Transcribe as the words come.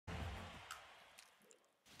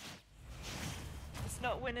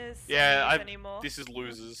not winners Yeah, anymore. this is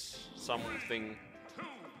losers something.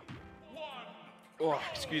 Oh,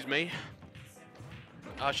 excuse me.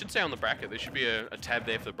 I should say on the bracket, there should be a tab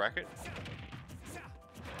there for the bracket.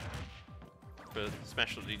 For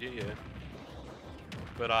Smash DG, yeah.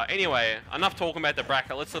 But anyway, enough talking about the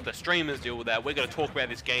bracket. Let's let the streamers deal with that. We're going to talk about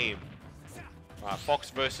this game.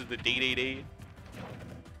 Fox versus the DDD.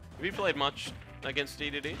 Have you played much against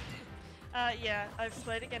DDD? Yeah, I've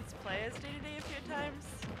played against players DDD a few times.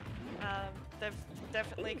 They've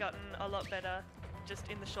definitely gotten a lot better just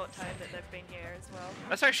in the short time that they've been here as well.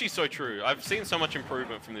 That's actually so true. I've seen so much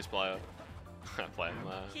improvement from this player.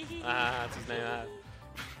 That's his name.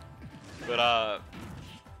 But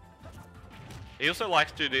he also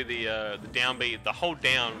likes to do the downbeat, the hold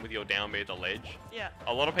down with your downbeat at the ledge. Yeah.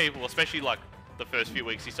 A lot of people, especially like the first few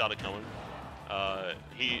weeks he started coming,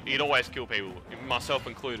 he'd always kill people, myself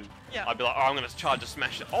included. Yeah. I'd be like, oh, I'm gonna charge a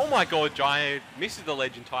smash it. Oh my god, Jai misses the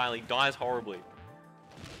ledge entirely, dies horribly.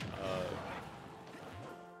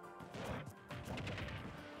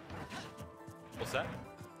 What's that?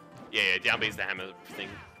 Yeah, downbeat's the hammer thing.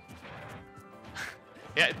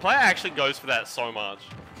 Yeah, player actually goes for that so much.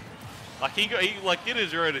 Like he like did a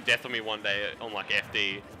 0 to death on me one day on like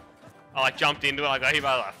FD. I like jumped into it, I got hit,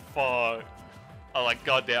 I was like, fuck. I like,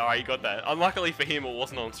 god damn, alright, you got that. Unluckily for him, it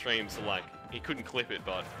wasn't on stream, so like he couldn't clip it,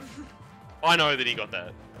 but I know that he got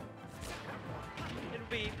that. It'll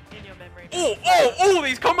be in your memory. Oh,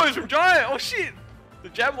 these combos from Jai! Oh shit! The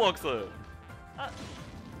jab locks though.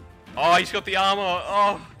 Oh, he's got the armor.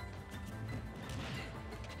 Oh.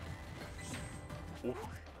 Oof.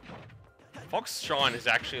 Fox Shine is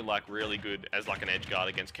actually like really good as like an edge guard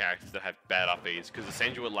against characters that have bad up Bs because it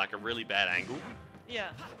sends you at like a really bad angle.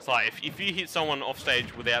 Yeah. It's like if you hit someone off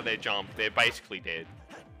stage without their jump, they're basically dead.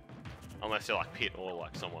 Unless they're like Pit or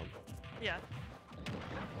like someone. Yeah.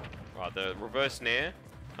 Right, the reverse nair,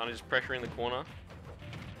 kind of just pressuring the corner.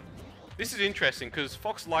 This is interesting because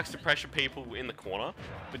Fox likes to pressure people in the corner,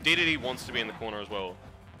 but DDD wants to be in the corner as well.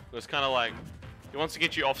 So it's kind of like he wants to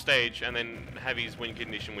get you off stage and then have his win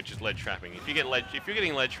condition, which is ledge trapping. If you're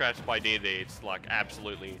getting ledge trapped by DDD, it's like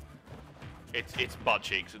absolutely, it's butt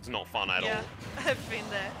cheeks. It's not fun at all. Yeah, I've been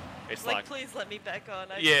there. It's like, please let me back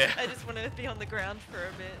on. I just want to be on the ground for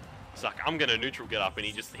a bit. It's like, I'm gonna neutral get up, and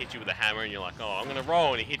he just hits you with a hammer, and you're like, oh, I'm gonna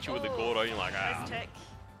roll, and he hits you with a Gordo, and you're like, ah. Nice tech.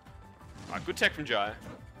 Alright, good tech from Jai.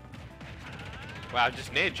 Wow,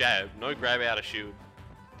 just near jab, no grab out of shield.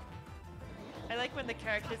 I like when the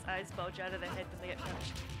character's eyes bulge out of their head when they get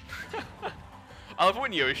punched. I love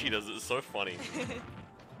when Yoshi does it, it's so funny.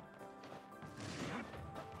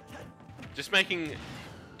 Just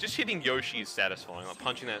hitting Yoshi is satisfying, like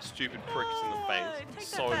punching that stupid pricks in the face. Take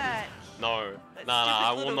So that good. No,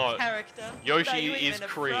 I will not. Character. Yoshi is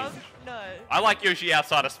cringe. No. I like Yoshi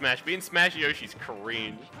outside of Smash, but in Smash, Yoshi's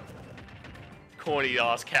cringe. Corny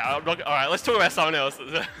ass cow. Alright, let's talk about something else.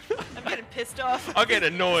 I'm getting pissed off. I'm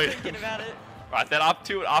getting annoyed. Thinking about it. Right, that up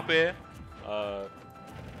tilt, up air.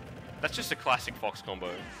 That's just a classic Fox combo.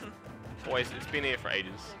 Always, it's been here for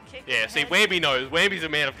ages. Yeah, see, Wamby knows. Wamby's a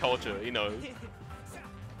man of culture. He knows.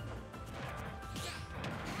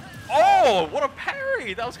 Oh, what a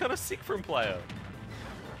parry! That was kind of sick from player.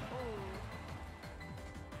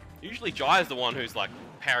 Usually Jai is the one who's like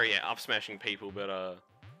parry up smashing people, but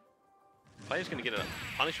player's gonna get a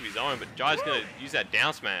punish of his own, but Jai's gonna use that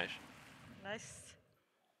down smash. Nice.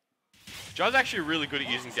 Jai's actually really good at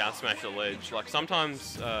using down smash at the ledge. Like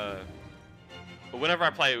sometimes, but whenever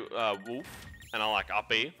I play Wolf and I like up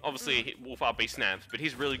B, obviously Wolf up B snaps, but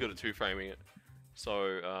he's really good at two framing it.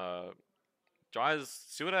 So Jai's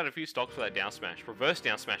still had a few stocks for that down smash, reverse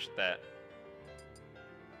down smash at that.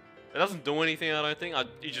 It doesn't do anything, I don't think.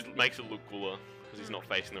 It just makes it look cooler because he's not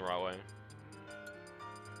facing the right way.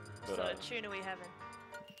 But, so what tune are we having?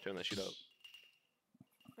 Turn that shit up.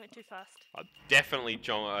 Went too fast. Definitely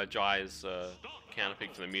Jai's counter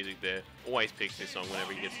pick for the music there. Always picks this song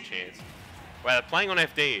whenever he gets a chance. Wow, they're playing on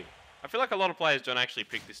FD. I feel like a lot of players don't actually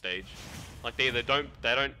pick this stage. Like they either don't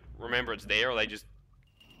remember it's there, or they just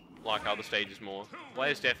like other stages more.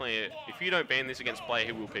 Players definitely, if you don't ban this against player,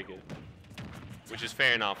 he will pick it. Which is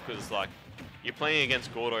fair enough, because like, you're playing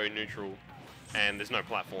against Gordo neutral, and there's no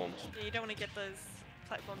platforms. Yeah, you don't want to get those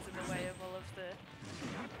platforms in the way of all of the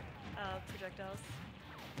projectiles.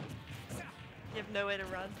 You have nowhere to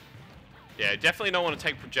run. Yeah, definitely don't want to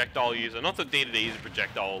take projectile user. Not that DDD is a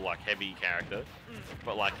projectile like heavy character,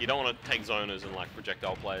 but like you don't want to take zoners and like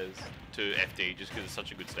projectile players to FD just because it's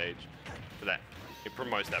such a good stage for that. It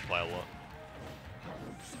promotes that play a lot.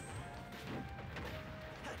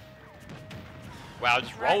 Wow,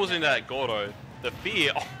 just rolls into that Gordo. The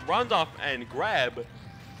fear, runs up and grab.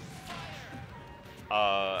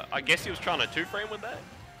 I guess he was trying to 2-frame with that.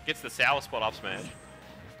 Gets the sour spot up smash.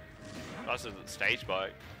 That's a stage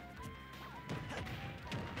bike.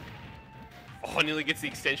 Oh, nearly gets the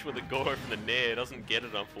extension with the go from the nair. Doesn't get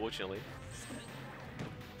it, unfortunately.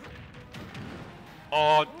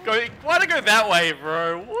 Oh, why'd I go that way,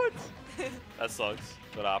 bro? What? That sucks.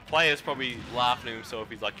 But player's probably laughing at himself.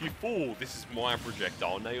 He's like, you fool, this is my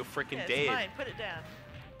projectile. Now you're freaking dead. It's mine. Put it down.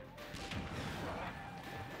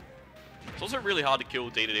 It's also really hard to kill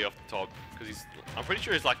D2D off the top because I'm pretty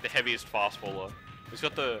sure he's like the heaviest fast faller. He's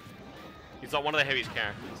like one of the heaviest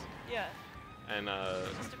characters. Yeah. And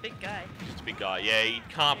just a big guy. Just a big guy. Yeah, he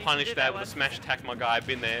can't punish that with a smash attack, my guy. I've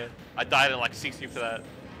been there. I died at like 60 for that.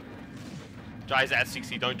 Jai's at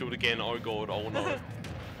 60. Don't do it again. Oh god. Oh no.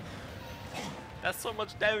 That's so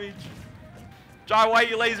much damage. Jai, why are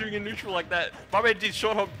you lasering in neutral like that? My man did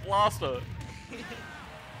short hop blaster.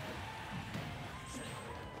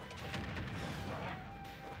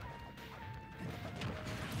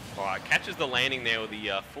 Alright, catches the landing there with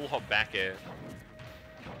the full hop back air.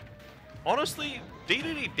 Honestly,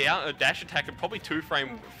 D2D dash attack could probably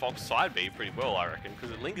 2-frame Fox side B pretty well, I reckon,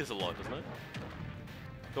 because it lingers a lot, doesn't it?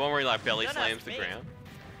 The one where he like belly slams the ground.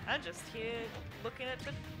 I'm just here looking at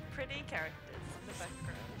the pretty characters in the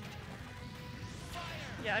background.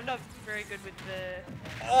 Yeah, I'm not very good with the...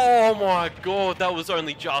 Oh my god, that was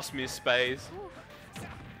only just missed space.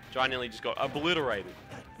 Jai nearly just got obliterated.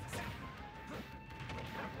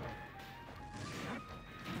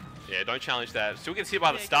 Yeah, don't challenge that. Still gets hit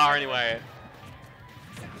by the star anyway.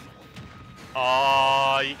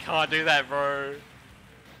 Oh, you can't do that, bro.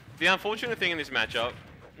 The unfortunate thing in this matchup,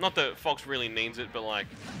 not that Fox really needs it, but like,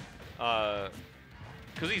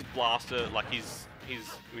 because he's blaster, like his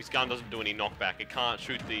gun doesn't do any knockback. It can't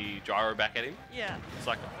shoot the gyro back at him. Yeah. It's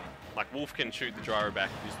like Wolf can shoot the gyro back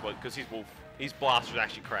because he's Wolf. His blaster is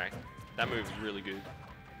actually cracked. That move is really good.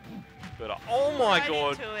 But oh my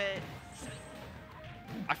god. Into it.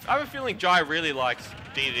 I have a feeling Jai really likes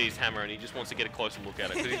D2D's hammer and he just wants to get a closer look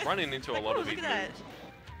at it because he's running into a lot of these moves.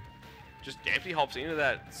 Just empty hops into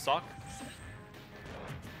that suck.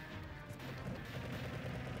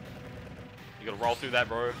 You gotta roll through that,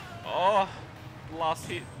 bro. Oh, last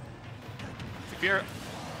hit.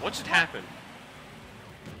 What just happened?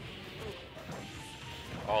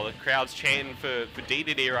 Oh, the crowd's chanting for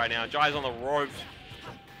D2D right now. Jai's on the ropes.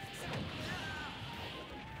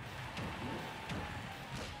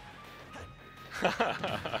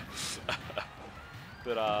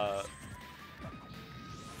 But up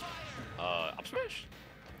smash?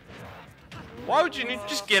 Why would you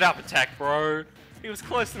just get up attack, bro? He was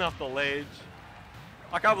close enough to ledge.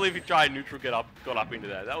 I can't believe he tried neutral got up into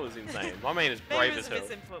that. That was insane. My man is brave as hell.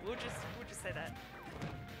 We'll just say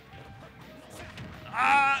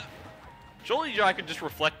that. Surely Jai could just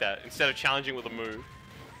reflect that instead of challenging with a move.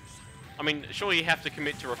 I mean, surely you have to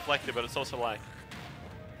commit to reflect it, but it's also like,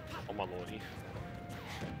 oh my lordy.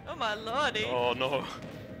 Oh my lordy. Oh no.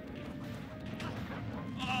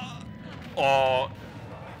 Oh.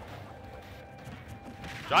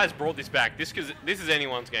 Jai's brought this back. This is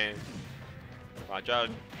anyone's game. Right, Jai.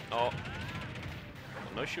 Oh.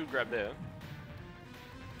 No shield grab there.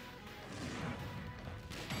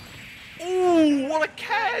 Ooh, what a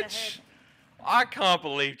catch! I can't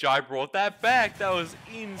believe Jai brought that back. That was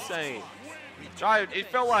insane. Jai, it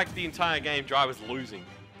felt like the entire game Jai was losing.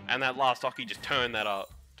 And that last stock, he just turned that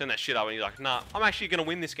shit up, and he's like, nah, I'm actually gonna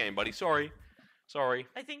win this game, buddy. Sorry.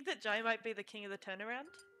 I think that Jai might be the king of the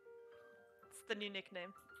turnaround. It's the new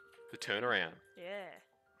nickname. The turnaround. Yeah.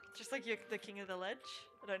 Just like you're the king of the ledge.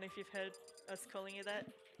 I don't know if you've heard us calling you that.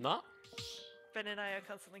 Nah. Ben and I are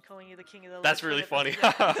constantly calling you the king of the ledge. That's really funny.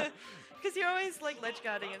 Because you're always like ledge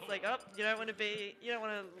guarding. It's like, oh, you don't want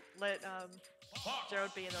to let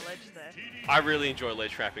Gerald be in the ledge there. I really enjoy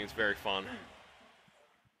ledge trapping. It's very fun.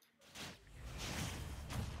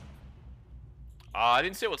 I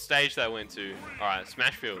didn't see what stage they went to. Alright,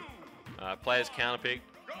 Smash Field. Players counter pick.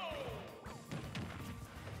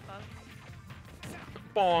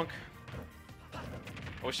 Bonk.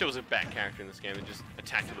 I wish there was a bat character in this game that just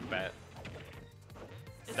attacked with a bat.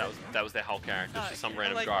 That was their whole character. It's just some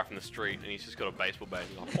random guy from the street and he's just got a baseball bat.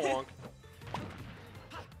 He's like, bonk.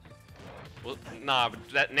 Well, nah, but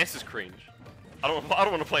that Ness is cringe. I don't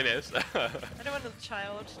want to play Ness. I don't want a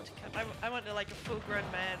child to come. I want like a full-grown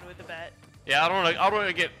man with a bat. Yeah, I don't want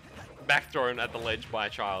to get back thrown at the ledge by a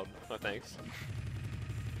child. No thanks.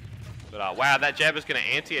 But wow, that jab is going to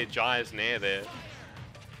anti-a Jai's nair there.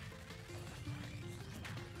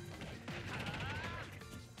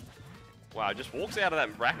 Wow, just walks out of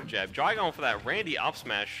that bracket jab. Jai going for that Randy up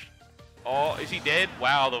smash. Oh, is he dead?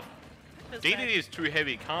 Wow, DDD is too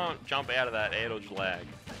heavy. Can't jump out of that air dodge lag.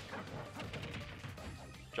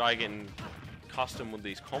 Jai getting custom with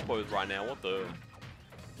these combos right now. What the?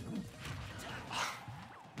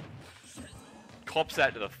 Cops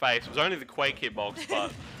that to the face. It was only the Quake hitbox,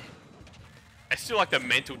 but it's still like the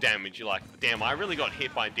mental damage. You're like, damn, I really got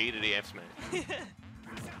hit by DDD F smash.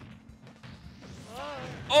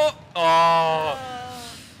 Oh!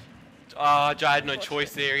 Jai had no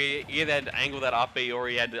choice there. He either had to angle that up B or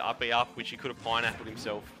he had to up B up, which he could have pineappled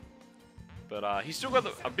himself. But he's still got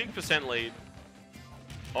a big percent lead.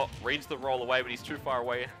 Oh, reads the roll away, but he's too far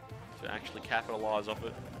away to actually capitalize off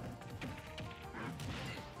it.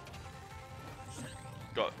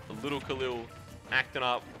 Got a little Khalil acting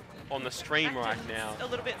up on the stream right now. A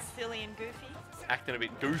little bit silly and goofy. Acting a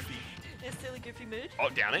bit goofy. In a silly, goofy mood. Oh,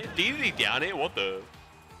 down it? DDD down it? What the?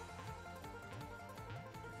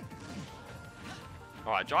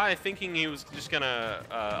 Alright, Jai thinking he was just gonna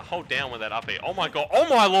hold down with that up air. Oh my god. Oh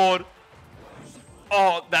my lord!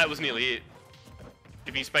 Oh, that was nearly it.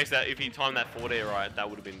 If he spaced that, if he timed that forward air right, that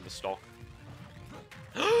would have been the stock.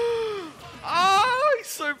 Oh, he's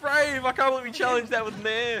so brave! I can't believe he challenged that with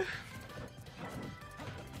Nair.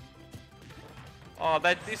 Oh,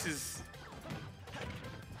 this is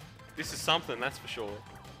something, that's for sure.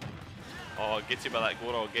 Oh, it gets hit by that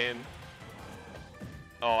Gordo again.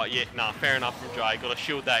 Oh yeah, nah, fair enough from Jai. Got to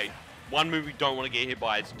shield that. One move you don't want to get hit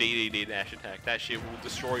by, it's DDD dash attack. That shit will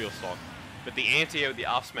destroy your stock. But the anti-air with the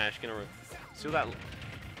up smash gonna seal that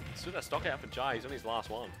stock out for Jai. He's on his last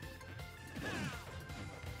one.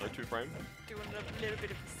 No 2-frame. Doing a little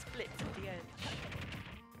bit of a split at the end.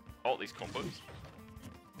 Oh, these combos.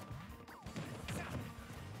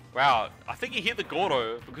 Wow, I think he hit the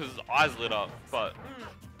Gordo because his eyes lit up, but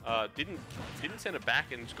didn't send it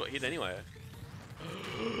back and just got hit anyway.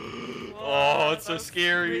 Whoa, oh, it's so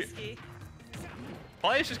scary. Risky.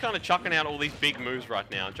 Player's just kind of chucking out all these big moves right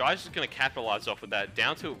now. Jai's just going to capitalize off with that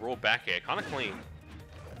down tilt raw back air, kind of clean.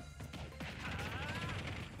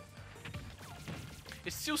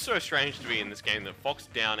 It's still so strange to be in this game that Fox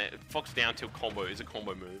down tilt combo is a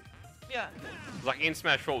combo move. Yeah. Like in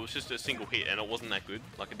Smash 4, it was just a single hit and it wasn't that good.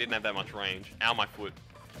 Like it didn't have that much range. Ow, my foot.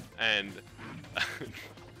 And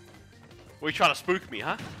well, you trying to spook me,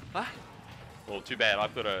 huh? Huh? Well, too bad.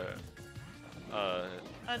 I've got a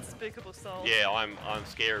unspookable soul. Yeah, I'm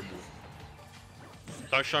scareable.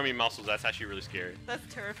 Don't show me muscles. That's actually really scary.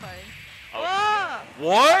 That's terrifying. Oh. Ah!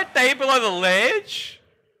 What? They hit below the ledge?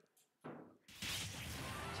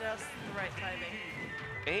 Just the right timing.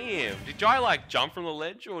 Damn. Did Jai like jump from the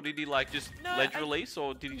ledge, or did he like just No, ledge release,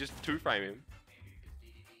 or did he just 2-frame him?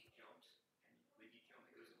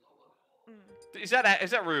 Is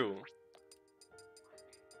that real?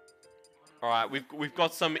 All right, we've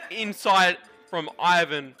got some insight from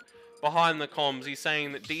Ivan behind the comms. He's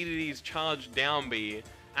saying that DDD's charged down B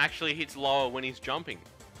actually hits lower when he's jumping.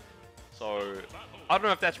 So I don't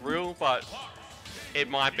know if that's real, but it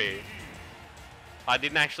might be. I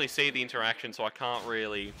didn't actually see the interaction, so I can't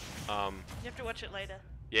really. You have to watch it later.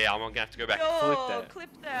 Yeah, I'm gonna have to go back and clip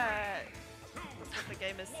that. That's what the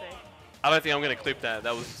gamers say. I don't think I'm gonna clip that.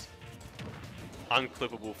 That was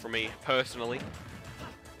unclippable for me personally.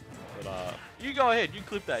 But you go ahead. You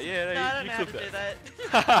clip that. Yeah, no, I don't you know clip how to that. do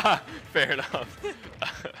that. Fair enough.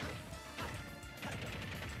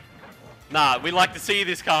 Nah, we like to see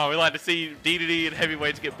this, Carl. We like to see DDD and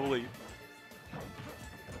heavyweights get bullied.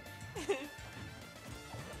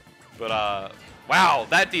 But wow,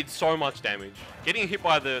 that did so much damage. Getting hit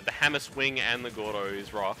by the hammer swing and the Gordo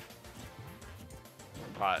is rough.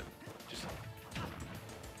 Right, just.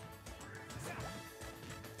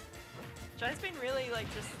 Jai's been really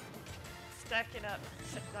like just stacking up,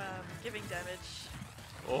 giving damage.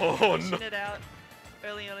 Oh no! Pushing it out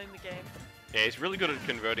early on in the game. Yeah, he's really good at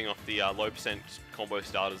converting off the low percent combo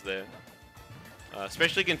starters there.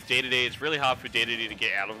 Especially against DDD, it's really hard for DDD to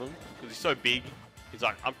get out of them because he's so big. He's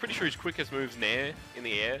like, I'm pretty sure his quickest move's Nair in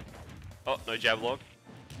the air. Oh, no jab lock.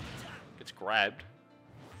 Gets grabbed.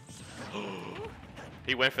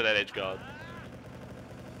 He went for that edge guard.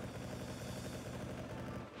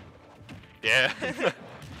 Yeah.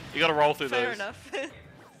 You gotta roll through those. Fair enough.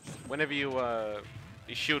 Whenever you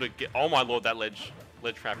shield it, oh my lord, that ledge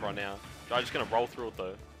trap right now. I'm just gonna roll through it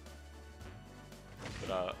though.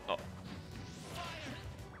 But oh.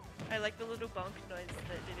 I like the little bonk noise that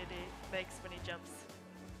DDD makes when he jumps.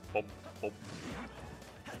 Bob, bob.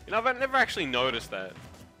 You know, I've never actually noticed that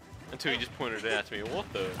until you just pointed it out to me.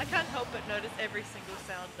 What the? I can't help but notice every single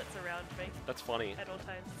sound that's around me. That's funny. At all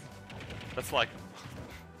times. That's like.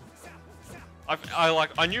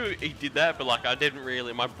 I knew he did that, but like I didn't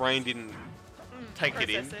really. My brain didn't take it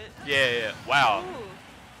in. Process it. Yeah. Wow. Ooh.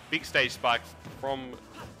 big stage spikes from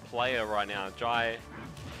player right now. Jai,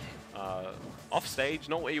 off stage,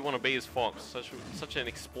 not where you want to be as Fox. Such an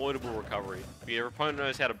exploitable recovery. If your opponent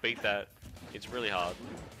knows how to beat that, it's really hard.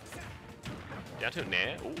 Down to a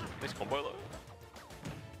nair. Ooh, nice combo though.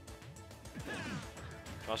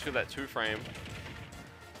 Nice with that 2-frame.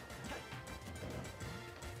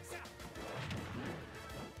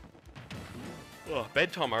 Oh,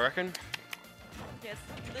 bedtime, I reckon. Yes,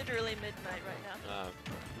 literally midnight right now.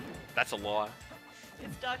 That's a lie.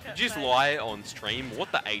 It's dark outside. Did you just lie on stream?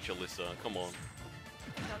 What the H, Alyssa? Come on.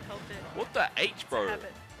 Can't help it. What the H, bro?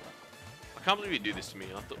 Habit. I can't believe you do this to me.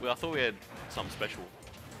 I thought we had something special.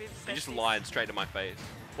 You just lied straight to my face.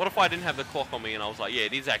 What if I didn't have the clock on me and I was like, yeah,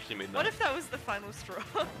 it is actually midnight? What if that was the final straw?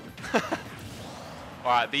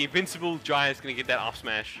 Alright, the invincible Jai is going to get that up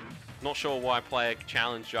smash. Not sure why player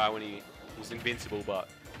challenged Jai when he was invincible, but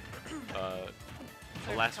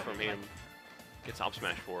alas from him, gets up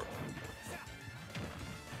smash for it.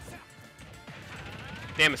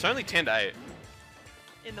 Damn, it's only 10 to 8.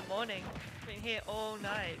 In the morning. Been here all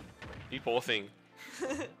night. You poor thing.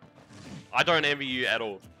 I don't envy you at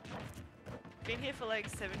all. Been here for like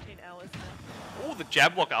 17 hours now. Oh, the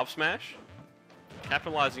jab block up smash.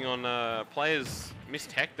 Capitalizing on players'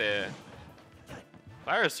 missed tech there.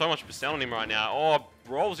 Player has so much percent on him right now. Oh,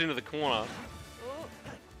 rolls into the corner. Ooh.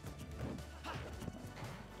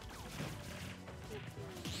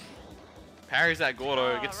 Parries that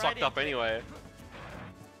Gordo, gets right sucked up into it. anyway.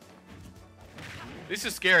 This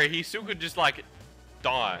is scary. He still could just like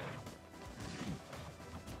die.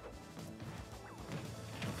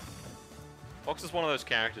 Fox is one of those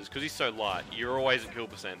characters, because he's so light, you're always at kill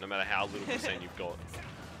percent, no matter how little percent you've got.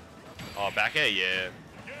 Oh, back air, yeah.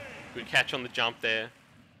 Good catch on the jump there.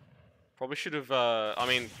 Probably should have, I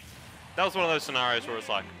mean, that was one of those scenarios where it's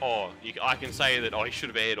like, oh, I can say that, oh, he should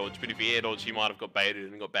have air dodged, but if he air dodged, he might have got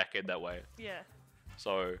baited and got back aired that way. Yeah.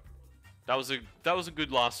 So, that was a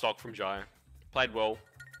good last stock from Jai. Played well.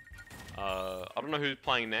 I don't know who's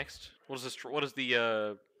playing next. What does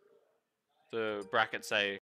the bracket say?